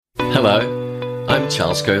Hello, I'm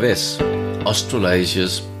Charles Coves,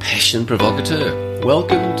 Australasia's passion provocateur.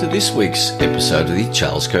 Welcome to this week's episode of the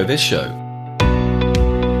Charles Coves Show.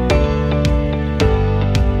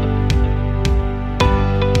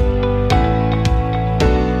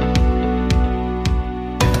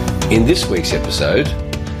 In this week's episode,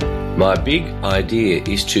 my big idea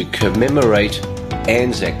is to commemorate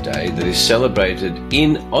ANZAC Day that is celebrated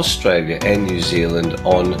in Australia and New Zealand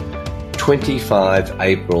on 25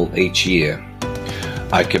 April each year.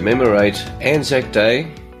 I commemorate ANZAC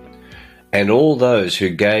Day and all those who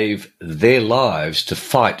gave their lives to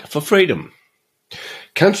fight for freedom.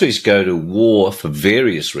 Countries go to war for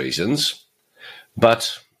various reasons,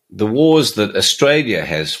 but the wars that Australia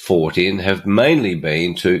has fought in have mainly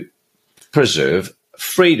been to preserve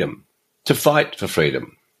freedom, to fight for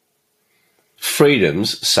freedom.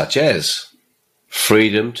 Freedoms such as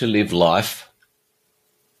freedom to live life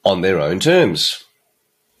on their own terms,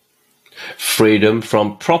 freedom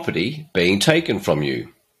from property being taken from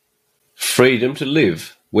you, freedom to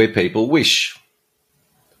live where people wish,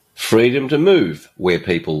 freedom to move where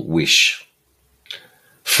people wish,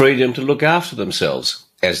 freedom to look after themselves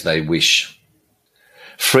as they wish,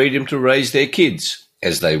 freedom to raise their kids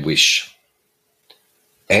as they wish.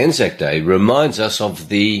 ANZAC Day reminds us of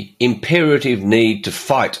the imperative need to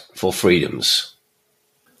fight for freedoms.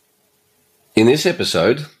 In this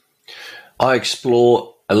episode, I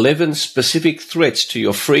explore 11 specific threats to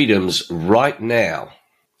your freedoms right now,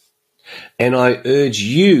 and I urge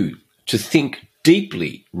you to think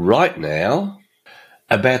deeply right now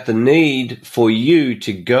about the need for you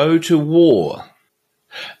to go to war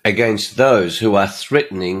against those who are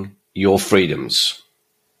threatening your freedoms.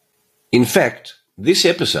 In fact, this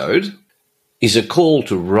episode is a call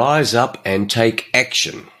to rise up and take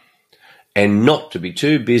action, and not to be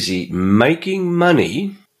too busy making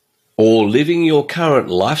money or living your current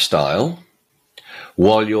lifestyle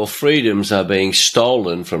while your freedoms are being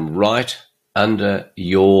stolen from right under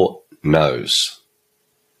your nose.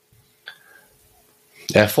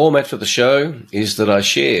 Our format for the show is that I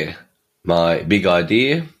share my big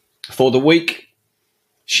idea for the week,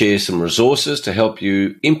 share some resources to help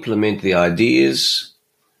you implement the ideas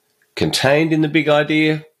contained in the big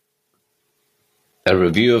idea, a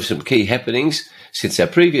review of some key happenings since our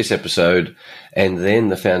previous episode, and then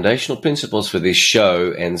the foundational principles for this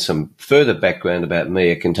show and some further background about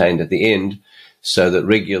me are contained at the end so that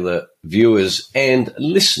regular viewers and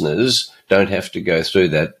listeners don't have to go through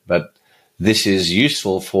that, but this is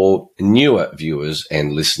useful for newer viewers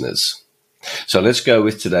and listeners. So let's go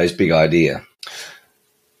with today's big idea.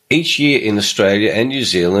 Each year in Australia and New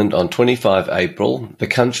Zealand on 25 April, the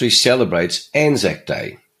country celebrates ANZAC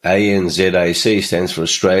Day. ANZAC stands for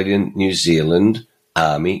Australian New Zealand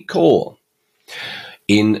Army Corps.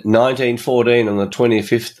 In 1914, on the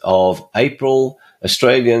 25th of April,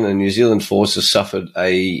 Australian and New Zealand forces suffered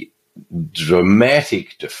a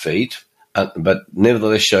dramatic defeat, but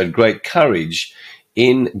nevertheless showed great courage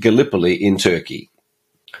in Gallipoli in Turkey.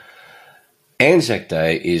 ANZAC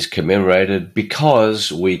Day is commemorated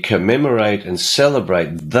because we commemorate and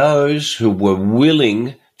celebrate those who were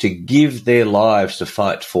willing to give their lives to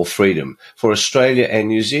fight for freedom, for Australia and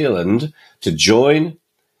New Zealand to join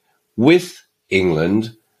with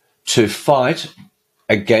England to fight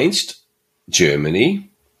against Germany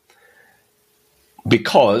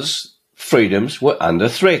because freedoms were under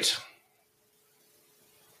threat.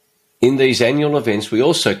 In these annual events, we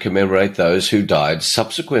also commemorate those who died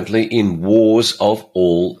subsequently in wars of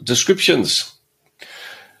all descriptions.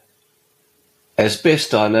 As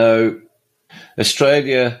best I know,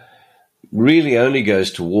 Australia really only goes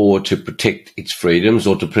to war to protect its freedoms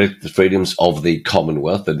or to protect the freedoms of the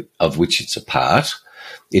Commonwealth of which it's a part.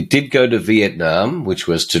 It did go to Vietnam, which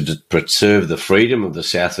was to preserve the freedom of the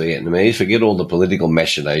South Vietnamese, forget all the political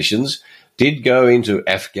machinations, did go into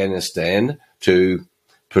Afghanistan to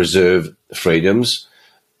preserve freedoms.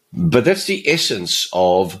 But that's the essence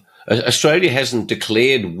of Australia hasn't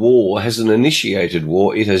declared war, hasn't initiated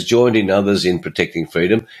war. It has joined in others in protecting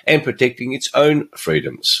freedom and protecting its own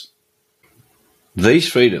freedoms. These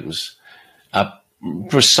freedoms are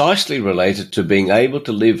precisely related to being able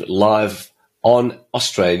to live life on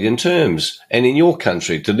Australian terms and in your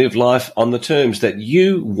country to live life on the terms that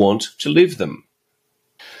you want to live them.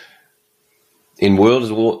 In World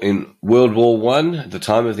War I, at the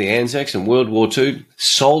time of the ANZACs, and World War II,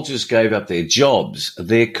 soldiers gave up their jobs,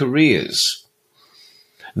 their careers,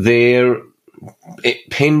 their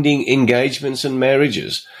pending engagements and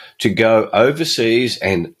marriages to go overseas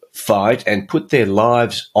and fight and put their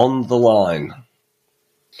lives on the line.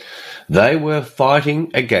 They were fighting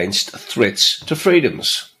against threats to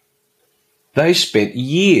freedoms. They spent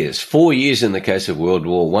years, 4 years in the case of World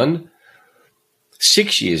War I,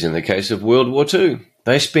 6 years in the case of World War II.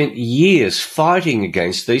 They spent years fighting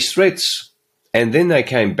against these threats. And then they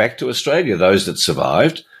came back to Australia, those that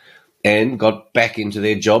survived, and got back into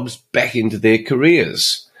their jobs, back into their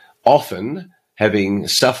careers, often having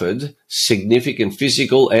suffered significant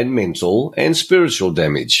physical and mental and spiritual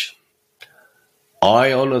damage.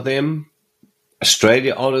 I honour them,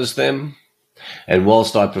 Australia honours them, and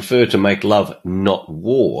whilst I prefer to make love, not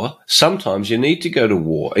war, sometimes you need to go to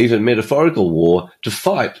war, even metaphorical war, to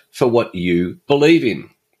fight for what you believe in.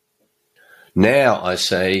 Now I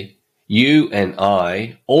say, you and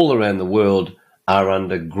I, all around the world, are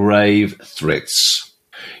under grave threats.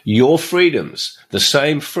 Your freedoms, the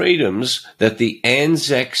same freedoms that the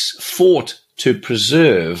ANZACS fought to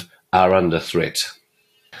preserve, are under threat.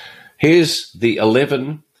 Here's the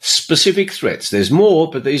 11 specific threats. There's more,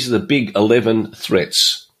 but these are the big 11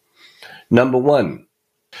 threats. Number one,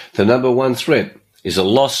 the number one threat is a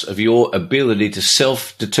loss of your ability to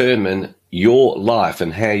self-determine your life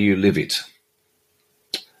and how you live it.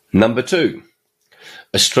 Number two,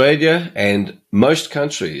 Australia and most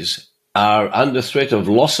countries are under threat of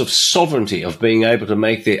loss of sovereignty, of being able to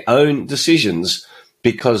make their own decisions,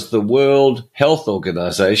 because the World Health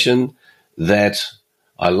Organization, that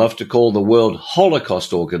I love to call the World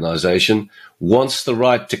Holocaust Organization, wants the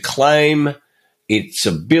right to claim its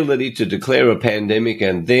ability to declare a pandemic,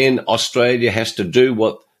 and then Australia has to do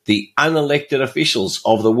what the unelected officials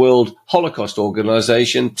of the World Holocaust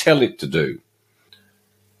Organization tell it to do.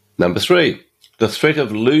 Number three, the threat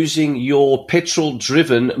of losing your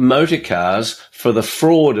petrol-driven motor cars for the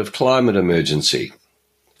fraud of climate emergency.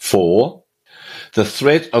 4, the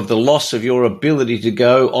threat of the loss of your ability to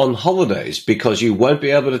go on holidays because you won't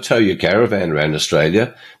be able to tow your caravan around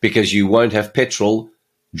Australia because you won't have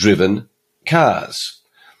petrol-driven cars.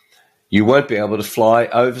 You won't be able to fly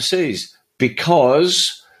overseas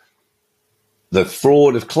because the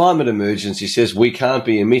fraud of climate emergency says we can't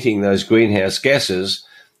be emitting those greenhouse gases,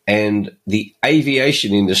 and the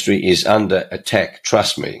aviation industry is under attack,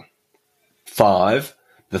 trust me. 5,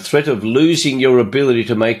 the threat of losing your ability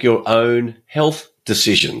to make your own health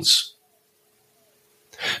decisions.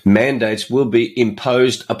 Mandates will be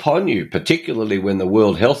imposed upon you, particularly when the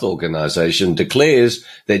World Health Organization declares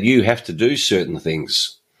that you have to do certain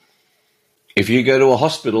things. If you go to a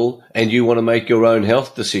hospital and you want to make your own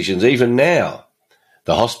health decisions, even now,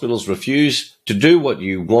 the hospitals refuse to do what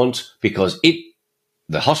you want because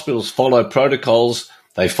the hospitals follow protocols.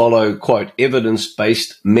 They follow, quote,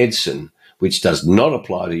 evidence-based medicine, which does not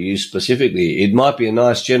apply to you specifically. It might be a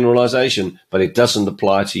nice generalization, but it doesn't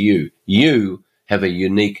apply to you. You have a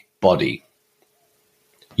unique body.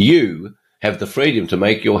 You have the freedom to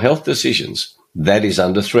make your health decisions. That is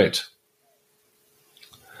under threat.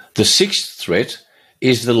 The 6th threat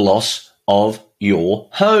is the loss of your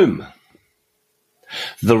home.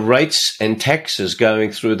 The rates and taxes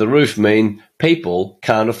going through the roof mean people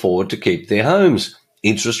can't afford to keep their homes.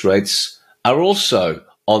 Interest rates are also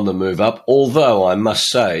on the move up, although I must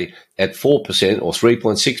say at 4% or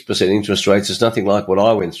 3.6% interest rates is nothing like what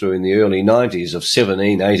I went through in the early 90s of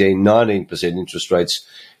 17, 18, 19% interest rates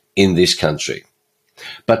in this country.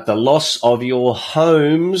 But the loss of your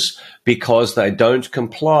homes because they don't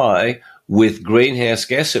comply with greenhouse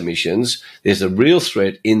gas emissions, there's a real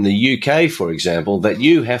threat in the UK, for example, that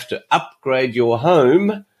you have to upgrade your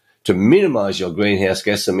home to minimise your greenhouse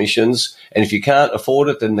gas emissions, and if you can't afford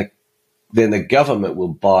it, then the government will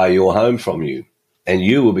buy your home from you, and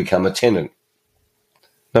you will become a tenant.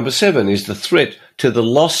 Number 7 is the threat to the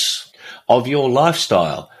loss of your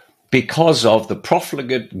lifestyle because of the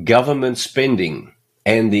profligate government spending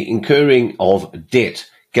and the incurring of debt.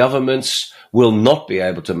 Governments will not be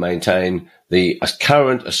able to maintain the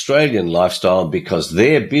current Australian lifestyle because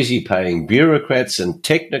they're busy paying bureaucrats and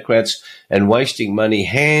technocrats and wasting money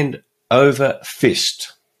hand over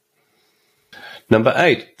fist. Number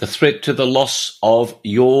 8, the threat to the loss of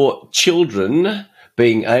your children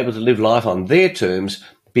being able to live life on their terms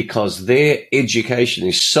because their education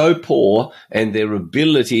is so poor and their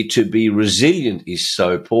ability to be resilient is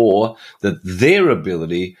so poor that their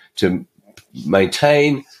ability to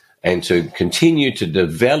maintain and to continue to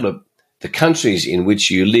develop the countries in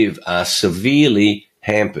which you live are severely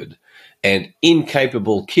hampered. And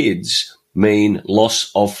incapable kids mean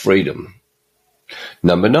loss of freedom.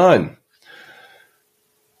 Number 9,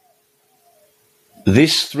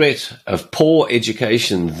 this threat of poor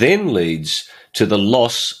education then leads to the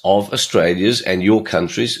loss of Australia's and your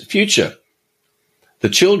country's future. The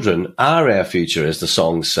children are our future, as the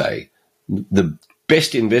songs say. The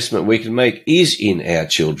best investment we can make is in our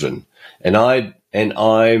children. And I and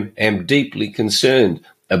I am deeply concerned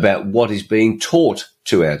about what is being taught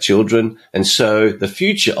to our children, and so the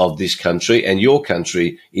future of this country and your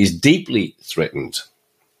country is deeply threatened.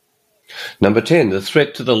 Number 10, the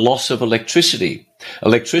threat to the loss of electricity.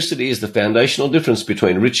 Electricity is the foundational difference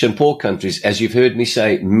between rich and poor countries, as you've heard me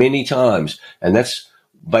say many times, and that's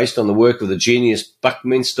based on the work of the genius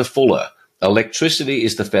Buckminster Fuller. Electricity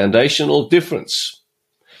is the foundational difference.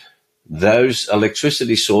 Those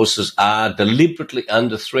electricity sources are deliberately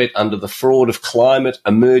under threat under the fraud of climate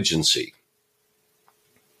emergency.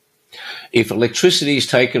 If electricity is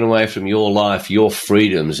taken away from your life, your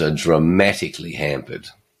freedoms are dramatically hampered.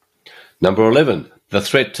 Number 11, the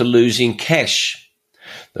threat to losing cash.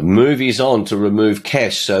 The move is on to remove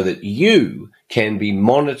cash so that you can be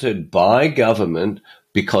monitored by government,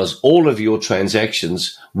 because all of your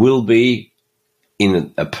transactions will be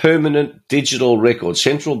in a permanent digital record,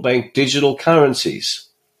 central bank digital currencies.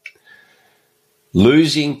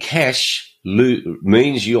 Losing cash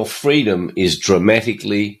means your freedom is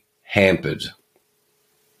dramatically hampered.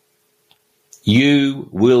 You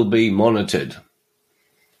will be monitored.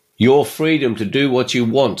 Your freedom to do what you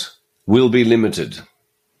want will be limited.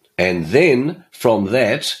 And then from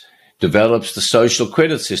that develops the social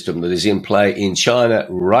credit system that is in play in China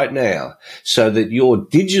right now, so that your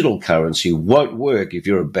digital currency won't work if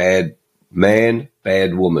you're a bad man,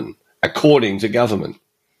 bad woman, according to government.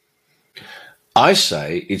 I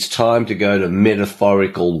say it's time to go to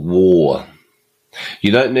metaphorical war.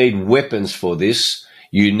 You don't need weapons for this.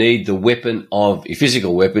 You need the weapon of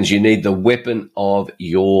physical weapons. You need the weapon of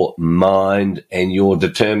your mind and your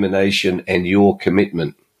determination and your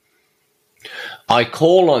commitment. I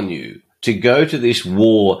call on you to go to this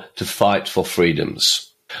war to fight for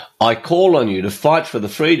freedoms. I call on you to fight for the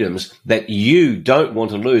freedoms that you don't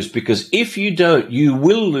want to lose, because if you don't, you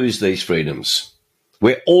will lose these freedoms.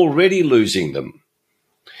 We're already losing them.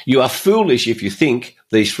 You are foolish if you think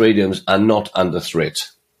these freedoms are not under threat.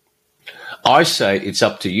 I say it's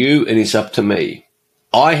up to you and it's up to me.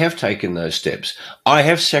 I have taken those steps. I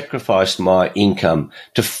have sacrificed my income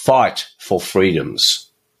to fight for freedoms.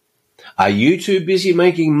 Are you too busy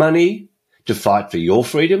making money to fight for your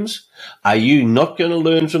freedoms? Are you not going to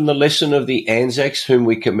learn from the lesson of the ANZACS, whom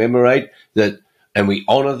we commemorate, that and we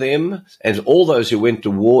honour them, and all those who went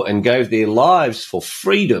to war and gave their lives for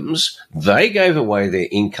freedoms? They gave away their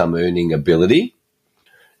income earning ability.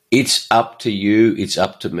 It's up to you. It's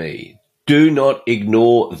up to me. Do not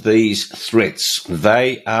ignore these threats.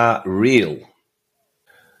 They are real.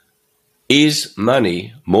 Is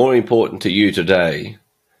money more important to you today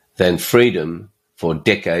than freedom for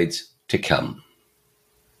decades to come?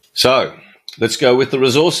 So let's go with the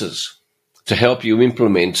resources to help you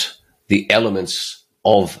implement the elements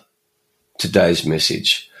of today's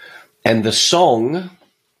message. And the song,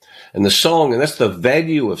 and that's the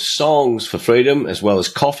value of songs for freedom, as well as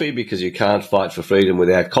coffee, because you can't fight for freedom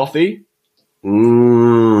without coffee.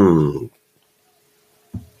 The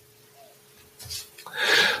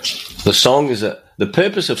song is the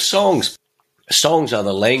purpose of songs. Songs are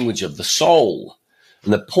the language of the soul.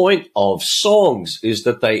 And the point of songs is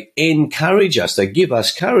that they encourage us. They give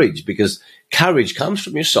us courage, because courage comes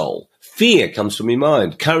from your soul. Fear comes from your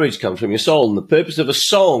mind. Courage comes from your soul. And the purpose of a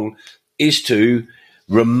song is to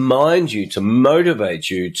remind you, to motivate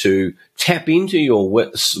you, to tap into your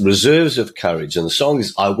reserves of courage. And the song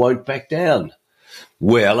is, I won't back down.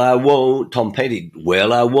 Well, I won't. Tom Petty.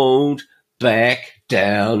 Well, I won't back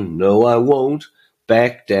down. No, I won't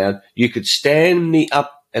back down. You could stand me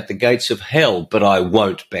up at the gates of hell, but I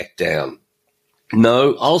won't back down.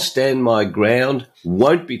 No, I'll stand my ground,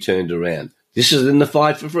 won't be turned around. This is in the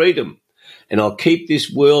fight for freedom. And I'll keep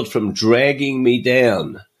this world from dragging me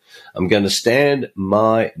down. I'm going to stand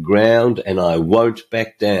my ground and I won't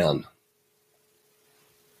back down.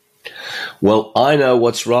 Well, I know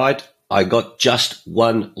what's right. I got just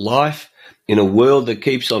one life in a world that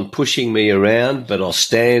keeps on pushing me around, but I'll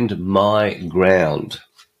stand my ground.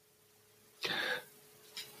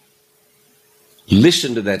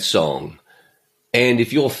 Listen to that song. And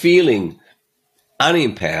if you're feeling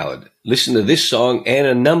unempowered, listen to this song and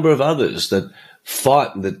a number of others that fight,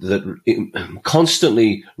 that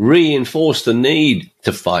constantly reinforce the need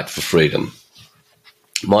to fight for freedom.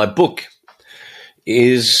 My book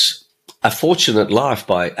is A Fortunate Life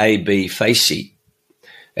by A.B. Facey.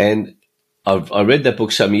 And I read that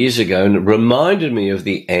book some years ago, and it reminded me of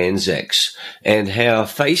the ANZACS and how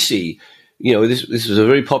Facey, you know, this was a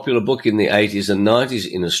very popular book in the 80s and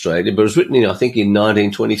 90s in Australia, but it was written in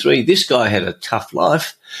 1923. This guy had a tough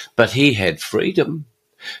life, but he had freedom.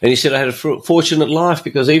 And he said, I had a fortunate life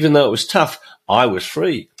because even though it was tough, I was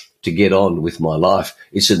free to get on with my life.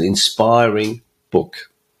 It's an inspiring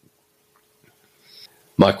book.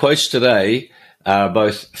 My quotes today are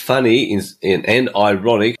both funny and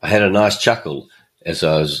ironic. I had a nice chuckle as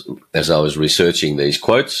I was researching these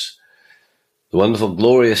quotes. The wonderful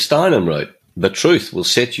Gloria Steinem wrote, "The truth will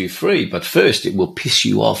set you free, but first it will piss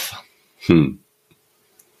you off."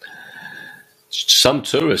 Some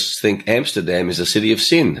tourists think Amsterdam is a city of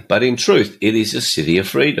sin, but in truth it is a city of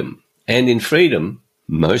freedom. And in freedom,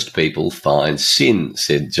 most people find sin,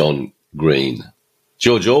 said John Green.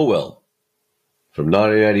 George Orwell from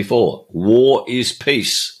 1984, war is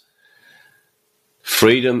peace.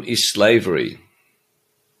 Freedom is slavery.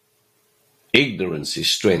 Ignorance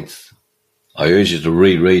is strength. I urge you to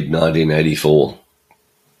reread 1984.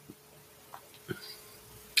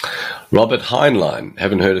 Robert Heinlein,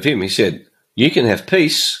 haven't heard of him, he said, "You can have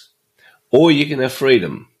peace or you can have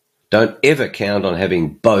freedom. Don't ever count on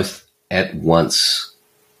having both at once."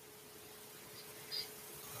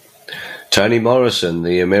 Toni Morrison,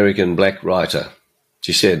 the American black writer,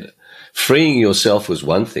 she said, "Freeing yourself was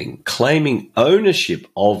one thing. Claiming ownership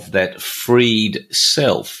of that freed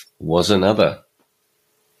self was another."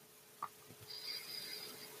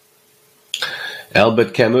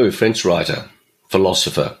 Albert Camus, French writer,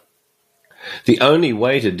 philosopher, "The only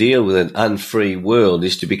way to deal with an unfree world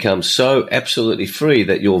is to become so absolutely free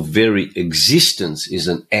that your very existence is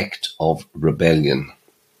an act of rebellion."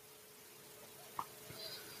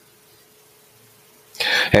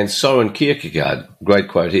 And Soren Kierkegaard, great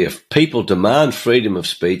quote here, "People demand freedom of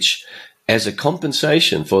speech as a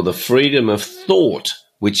compensation for the freedom of thought,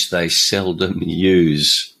 which they seldom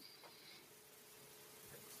use."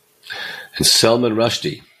 And Salman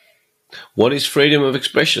Rushdie, "What is freedom of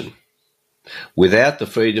expression? Without the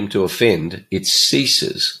freedom to offend, it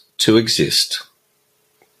ceases to exist."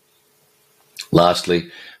 Lastly,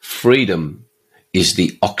 freedom is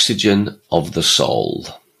the oxygen of the soul.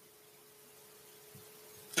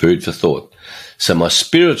 Food for thought. So my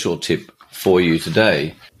spiritual tip for you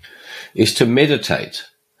today is to meditate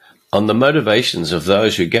on the motivations of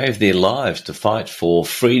those who gave their lives to fight for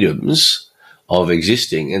freedoms of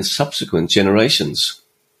existing and subsequent generations,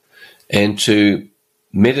 and to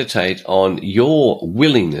meditate on your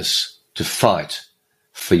willingness to fight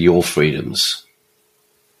for your freedoms.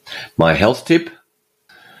 My health tip,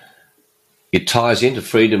 it ties into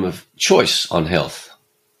freedom of choice on health.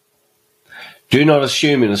 Do not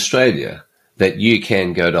assume in Australia that you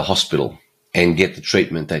can go to hospital and get the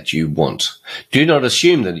treatment that you want. Do not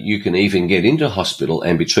assume that you can even get into hospital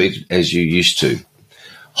and be treated as you used to.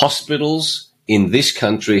 Hospitals in this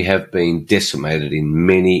country have been decimated in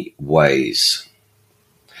many ways.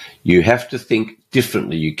 You have to think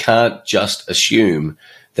differently. You can't just assume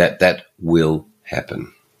that that will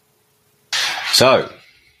happen. So,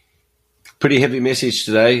 pretty heavy message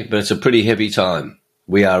today, but it's a pretty heavy time.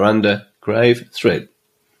 We are under grave threat.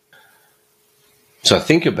 So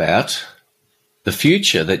think about the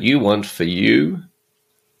future that you want for you,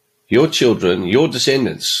 your children, your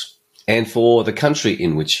descendants, and for the country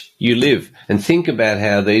in which you live. And think about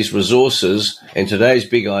how these resources and today's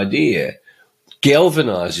big idea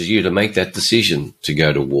galvanizes you to make that decision to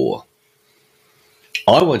go to war.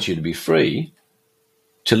 I want you to be free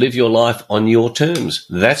to live your life on your terms.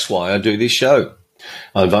 That's why I do this show.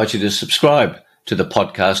 I invite you to subscribe to the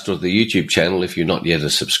podcast or the YouTube channel if you're not yet a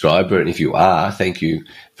subscriber. And if you are, thank you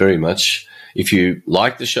very much. If you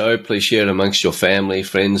like the show, please share it amongst your family,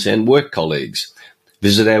 friends, and work colleagues.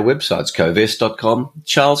 Visit our websites, covest.com,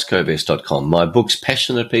 charlescovest.com. My books,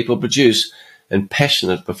 Passionate People Produce and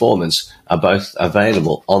Passionate Performance, are both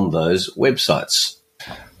available on those websites.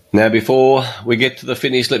 Now, before we get to the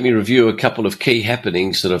finish, let me review a couple of key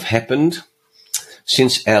happenings that have happened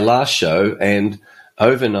since our last show. And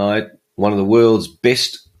overnight, one of the world's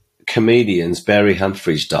best comedians, Barry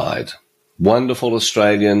Humphries, died. Wonderful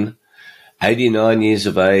Australian, 89 years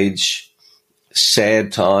of age.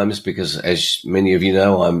 Sad times because, as many of you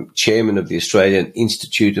know, I'm chairman of the Australian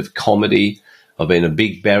Institute of Comedy. I've been a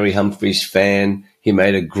big Barry Humphries fan. He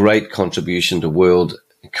made a great contribution to world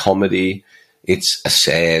comedy. It's a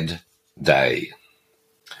sad day.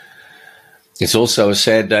 It's also a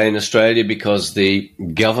sad day in Australia because the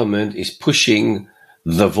government is pushing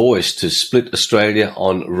The Voice to split Australia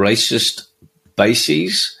on racist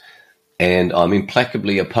bases, and I'm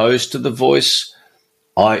implacably opposed to The Voice.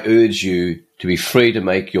 I urge you to be free to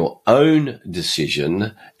make your own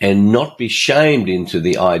decision and not be shamed into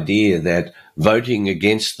the idea that voting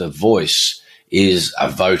against The Voice is a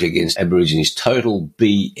vote against Aborigines. Total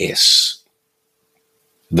BS.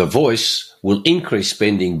 The Voice will increase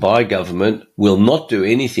spending by government, will not do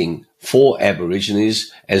anything for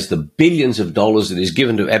Aborigines, as the billions of dollars that is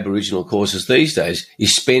given to Aboriginal causes these days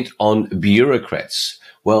is spent on bureaucrats.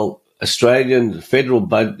 Well, Australian federal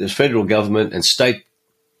government and state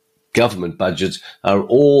government budgets are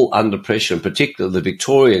all under pressure, in particular the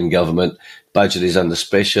Victorian government budget is under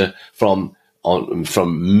pressure from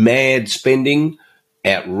mad spending,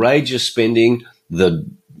 outrageous spending. The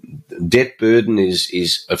debt burden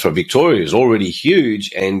is for Victoria is already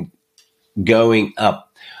huge and going up.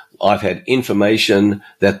 I've had information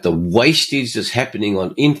that the wastage that's happening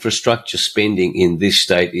on infrastructure spending in this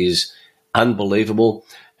state is unbelievable.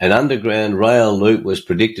 An underground rail loop was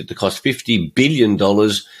predicted to cost $50 billion.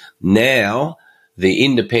 Now, the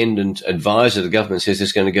independent advisor of the government says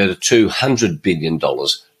it's going to go to $200 billion.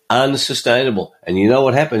 Unsustainable. And you know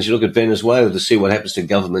what happens? You look at Venezuela to see what happens to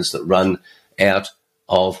governments that run out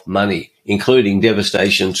of money, including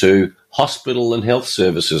devastation to hospital and health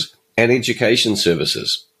services and education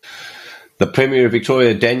services. The Premier of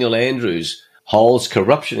Victoria, Daniel Andrews, holds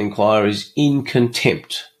corruption inquiries in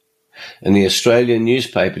contempt. And the Australian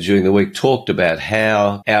newspaper during the week talked about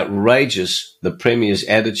how outrageous the Premier's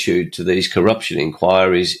attitude to these corruption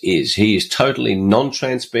inquiries is. He is totally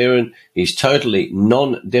non-transparent, he's totally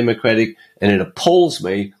non-democratic, and it appalls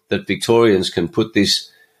me that Victorians can put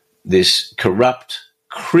this corrupt,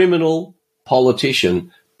 criminal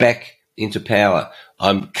politician back into power.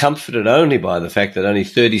 I'm comforted only by the fact that only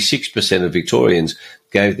 36% of Victorians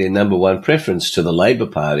gave their number one preference to the Labor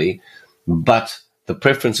Party, but the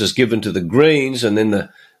preferences given to the Greens and then the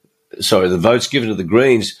votes given to the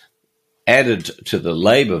Greens added to the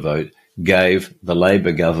Labor vote gave the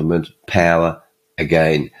Labor government power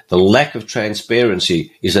again. The lack of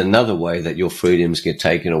transparency is another way that your freedoms get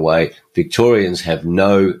taken away. Victorians have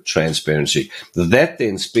no transparency. That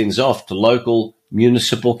then spins off to local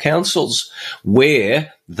municipal councils,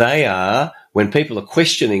 where they are, when people are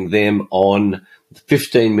questioning them on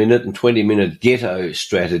 15-minute and 20-minute ghetto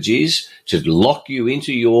strategies to lock you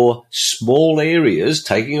into your small areas,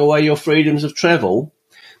 taking away your freedoms of travel,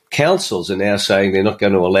 councils are now saying they're not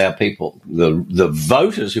going to allow people, the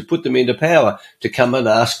voters who put them into power, to come and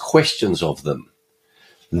ask questions of them.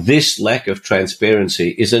 This lack of transparency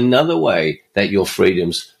is another way that your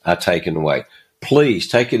freedoms are taken away. Please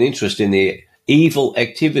take an interest in the evil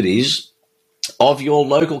activities of your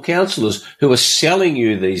local councillors who are selling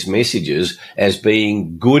you these messages as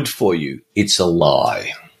being good for you. It's a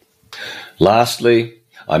lie. Lastly,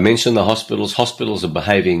 I mentioned the hospitals. Hospitals are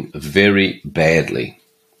behaving very badly.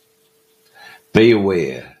 Be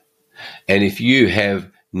aware. And if you have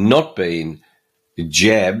not been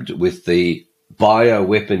jabbed with the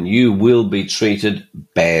bioweapon, you will be treated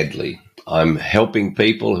badly. I'm helping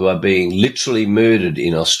people who are being literally murdered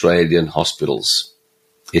in Australian hospitals.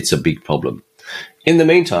 It's a big problem. In the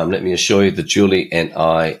meantime, let me assure you that Julie and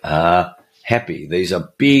I are happy. These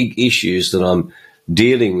are big issues that I'm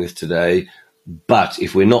dealing with today. But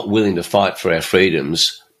if we're not willing to fight for our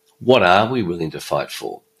freedoms, what are we willing to fight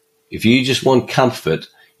for? If you just want comfort,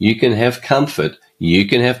 you can have comfort, you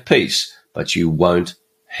can have peace, but you won't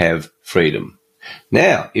have freedom.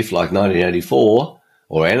 Now, if like 1984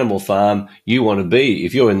 or Animal Farm, you want to be,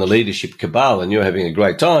 if you're in the leadership cabal and you're having a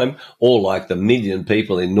great time, or like the million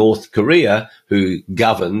people in North Korea who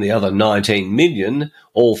govern the other 19 million,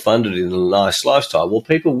 all funded in a nice lifestyle, well,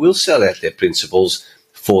 people will sell out their principles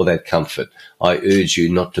for that comfort. I urge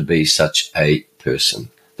you not to be such a person.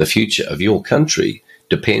 The future of your country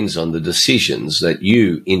depends on the decisions that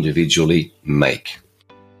you individually make.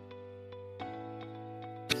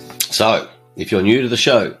 So, if you're new to the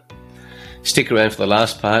show, stick around for the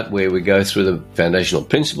last part where we go through the foundational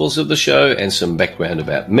principles of the show and some background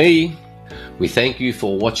about me. We thank you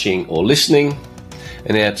for watching or listening.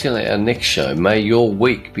 And until our next show, may your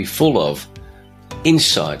week be full of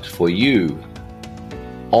insight for you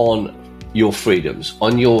on your freedoms,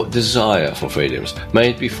 on your desire for freedoms. May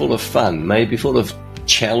it be full of fun. May it be full of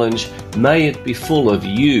challenge. May it be full of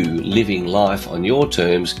you living life on your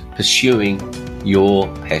terms, pursuing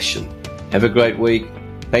your passion. Have a great week.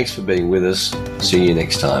 Thanks for being with us. See you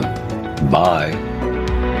next time. Bye.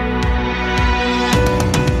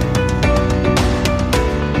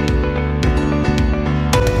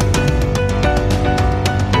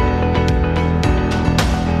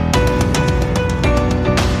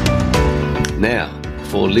 Now,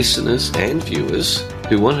 for listeners and viewers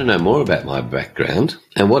who want to know more about my background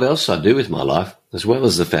and what else I do with my life, as well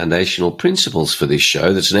as the foundational principles for this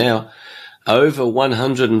show that's now over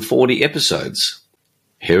 140 episodes.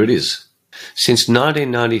 Here it is. Since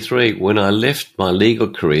 1993, when I left my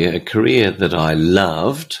legal career, a career that I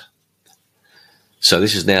loved, so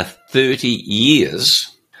this is now 30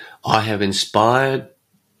 years, I have inspired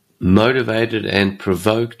motivated and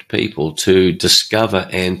provoked people to discover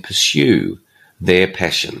and pursue their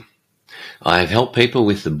passion. I have helped people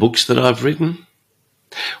with the books that I've written,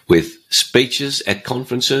 with speeches at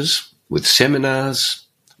conferences, with seminars,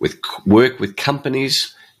 with work with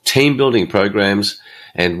companies, team building programs,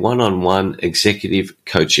 and one-on-one executive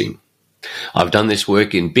coaching. I've done this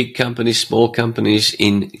work in big companies, small companies,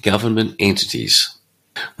 in government entities.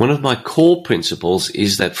 One of my core principles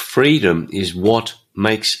is that freedom is what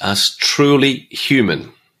makes us truly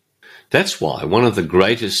human. That's why one of the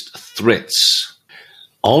greatest threats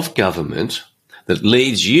of government that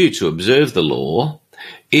leads you to observe the law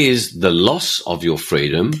is the loss of your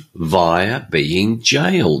freedom via being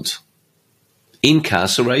jailed.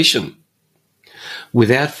 Incarceration.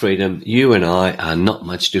 Without freedom, you and I are not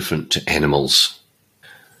much different to animals.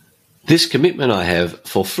 This commitment I have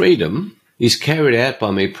for freedom is carried out by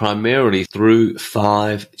me primarily through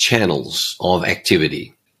 5 channels of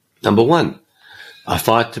activity. Number 1, I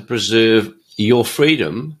fight to preserve your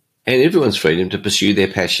freedom and everyone's freedom to pursue their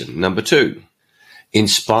passion. Number 2,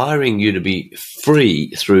 inspiring you to be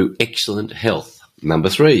free through excellent health. Number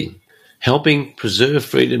 3, helping preserve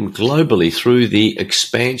freedom globally through the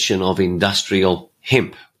expansion of industrial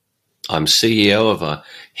hemp. I'm CEO of a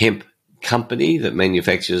hemp company that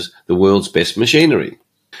manufactures the world's best machinery.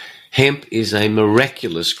 Hemp is a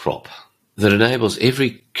miraculous crop that enables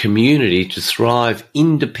every community to thrive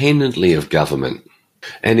independently of government.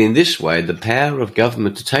 And in this way, the power of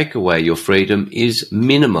government to take away your freedom is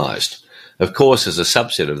minimized. Of course, as a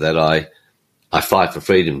subset of that, I fight for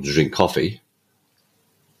freedom to drink coffee.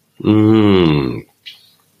 Number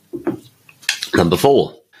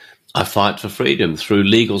 4, I fight for freedom through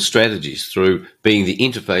legal strategies, through being the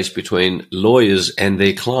interface between lawyers and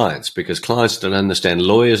their clients, because clients don't understand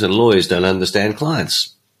lawyers and lawyers don't understand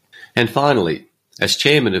clients. And finally, as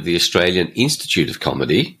chairman of the Australian Institute of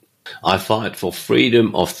Comedy, I fight for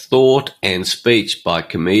freedom of thought and speech by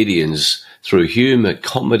comedians through humour,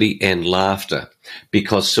 comedy and laughter,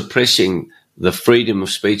 because suppressing the freedom of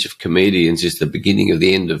speech of comedians is the beginning of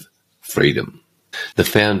the end of freedom. The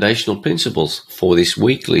foundational principles for this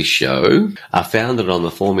weekly show are founded on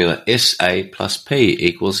the formula SA plus P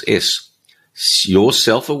equals S. Your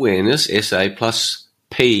self-awareness, SA plus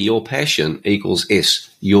P, your passion, equals S,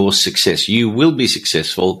 your success. You will be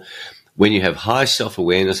successful when you have high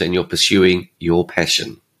self-awareness and you're pursuing your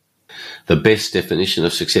passion. The best definition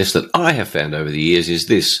of success that I have found over the years is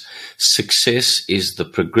this: success is the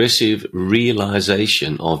progressive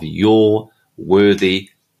realization of your worthy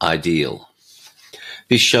ideal.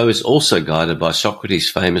 This show is also guided by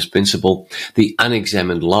Socrates' famous principle, the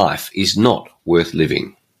unexamined life is not worth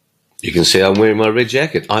living. You can see I'm wearing my red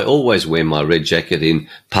jacket. I always wear my red jacket in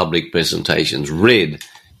public presentations. Red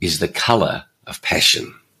is the colour of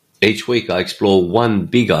passion. Each week I explore one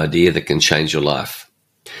big idea that can change your life.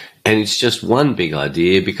 And it's just one big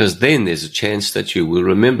idea because then there's a chance that you will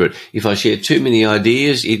remember it. If I share too many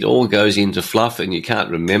ideas, it all goes into fluff and you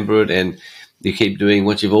can't remember it and you keep doing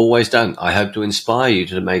what you've always done. I hope to inspire you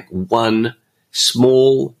to make one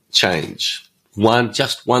small change,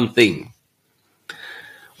 just one thing.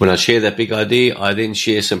 When I share that big idea, I then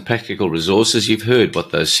share some practical resources. You've heard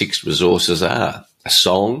what those 6 resources are: a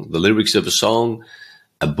song, the lyrics of a song,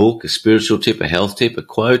 a book, a spiritual tip, a health tip, a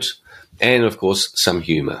quote, and of course, some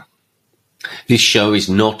humour. This show is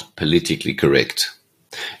not politically correct.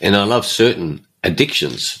 And I love certain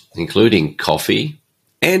addictions, including coffee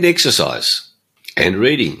and exercise and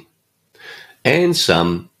reading, and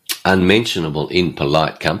some unmentionable in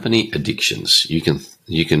polite company addictions. You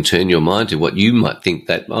can turn your mind to what you might think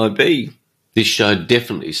that might be. This show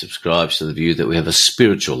definitely subscribes to the view that we have a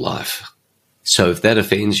spiritual life. So if that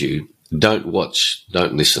offends you, don't watch,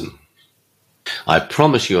 don't listen. I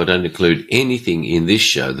promise you I don't include anything in this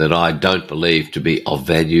show that I don't believe to be of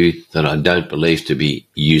value, that I don't believe to be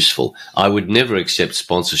useful. I would never accept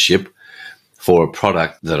sponsorship for a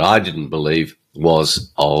product that I didn't believe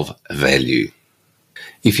was of value.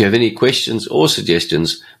 If you have any questions or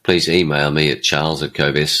suggestions, please email me at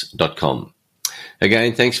charles@coves.com.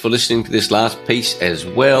 Again, thanks for listening to this last piece as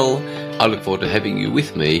well. I look forward to having you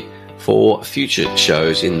with me for future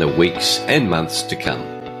shows in the weeks and months to come.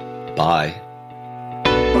 Bye.